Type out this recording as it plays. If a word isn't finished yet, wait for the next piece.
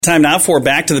Time now for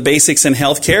Back to the Basics in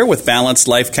Healthcare with Balanced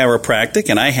Life Chiropractic,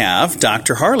 and I have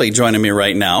Dr. Harley joining me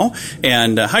right now.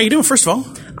 And how are you doing, first of all?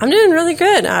 I'm doing really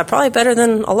good. Probably better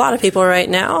than a lot of people right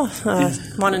now.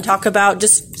 Want to talk about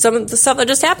just some of the stuff that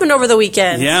just happened over the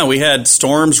weekend. Yeah, we had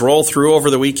storms roll through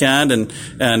over the weekend, and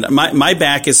my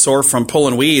back is sore from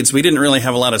pulling weeds. We didn't really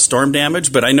have a lot of storm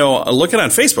damage, but I know, looking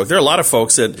on Facebook, there are a lot of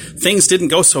folks that things didn't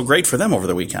go so great for them over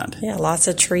the weekend. Yeah, lots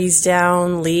of trees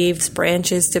down, leaves,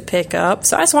 branches to pick up.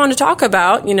 So I just wanted to talk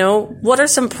about, what are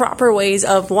some proper ways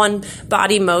of, one,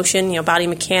 body motion, body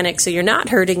mechanics, so you're not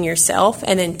hurting yourself,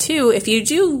 and then two, if you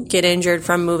do get injured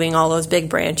from moving all those big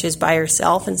branches by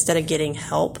yourself instead of getting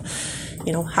help,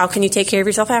 how can you take care of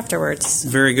yourself afterwards?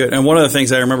 Very good. And one of the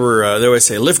things I remember, they always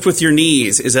say, lift with your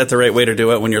knees. Is that the right way to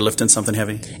do it when you're lifting something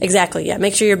heavy? Exactly, yeah.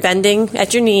 Make sure you're bending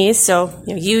at your knees. So,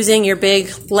 using your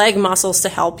big leg muscles to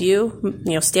help you,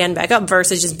 stand back up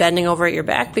versus just bending over at your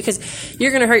back, because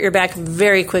you're going to hurt your back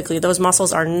very quickly. Those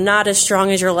muscles are not as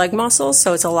strong as your leg muscles,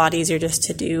 so it's a lot easier just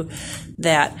to do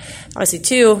that. Obviously,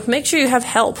 two, make sure you have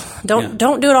help. Don't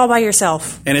do it all by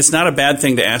yourself. And it's not a bad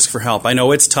thing to ask for help. I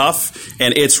know it's tough,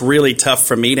 and it's really tough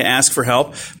for me to ask for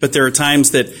help, but there are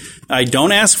times that I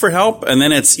don't ask for help, and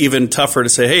then it's even tougher to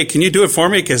say, hey, can you do it for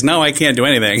me? Because now I can't do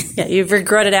anything. Yeah, you've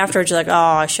regretted afterwards. You're like, oh,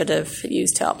 I should have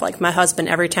used help. Like my husband,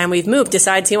 every time we've moved,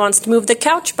 decides he wants to move the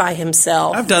couch by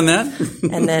himself. I've done that.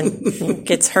 And then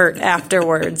gets hurt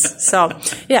afterwards. So,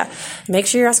 yeah, make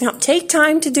sure you're asking help. Take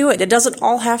time to do it. It doesn't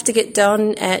all have to get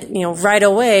done at, right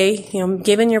away.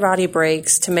 Giving your body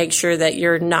breaks to make sure that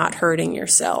you're not hurting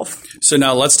yourself. So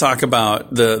now let's talk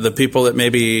about the people that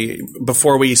maybe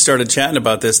before we started chatting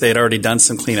about this, they had already done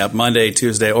some cleanup Monday,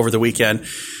 Tuesday, over the weekend.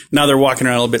 Now they're walking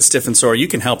around a little bit stiff and sore. You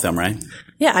can help them, right?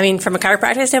 Yeah, from a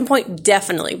chiropractic standpoint,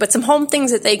 definitely. But some home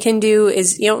things that they can do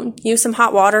is, use some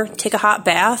hot water, take a hot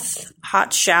bath,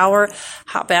 hot shower.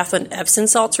 Hot bath with Epsom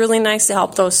salt's really nice to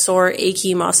help those sore,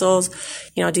 achy muscles.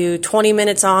 Do 20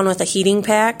 minutes on with a heating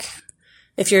pack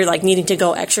if you're needing to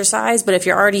go exercise. But if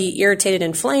you're already irritated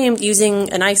and inflamed,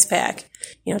 using an ice pack,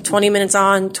 20 minutes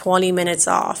on, 20 minutes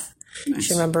off. Nice. You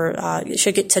should remember, you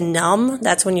should get to numb.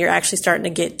 That's when you're actually starting to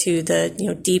get to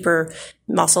the, deeper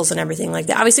muscles and everything like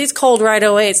that. Obviously, it's cold right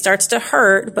away. It starts to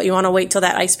hurt, but you want to wait till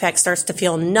that ice pack starts to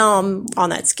feel numb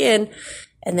on that skin.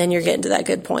 And then you're getting to that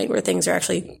good point where things are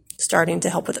actually starting to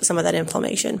help with some of that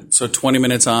inflammation. So 20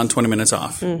 minutes on, 20 minutes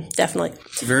off. Definitely.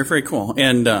 Very, very cool.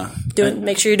 And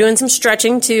make sure you're doing some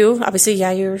stretching too. Obviously,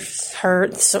 you're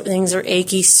hurt, so things are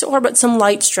achy, sore, but some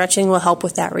light stretching will help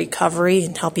with that recovery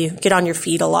and help you get on your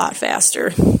feet a lot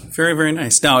faster. Very, very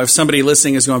nice. Now, if somebody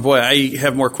listening is going, boy, I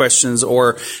have more questions,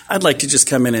 or I'd like to just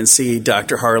come in and see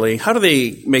Dr. Harley, how do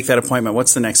they make that appointment?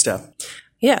 What's the next step?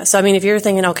 Yeah, so if you're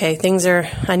thinking, okay,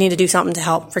 I need to do something to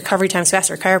help recovery times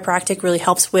faster, chiropractic really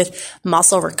helps with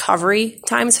muscle recovery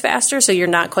times faster, so you're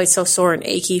not quite so sore and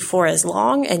achy for as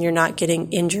long, and you're not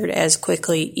getting injured as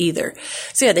quickly either.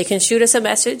 So yeah, they can shoot us a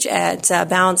message at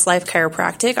Balanced Life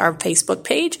Chiropractic, our Facebook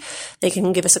page. They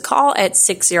can give us a call at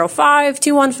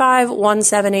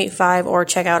 605-215-1785, or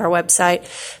check out our website,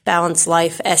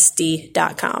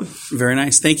 balancelifesd.com. Very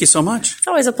nice. Thank you so much. It's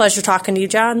always a pleasure talking to you,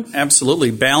 John. Absolutely.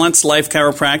 Balanced Life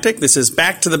Chiropractic. This is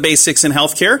Back to the Basics in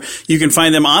Healthcare. You can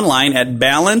find them online at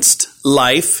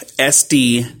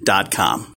balancedlifesd.com.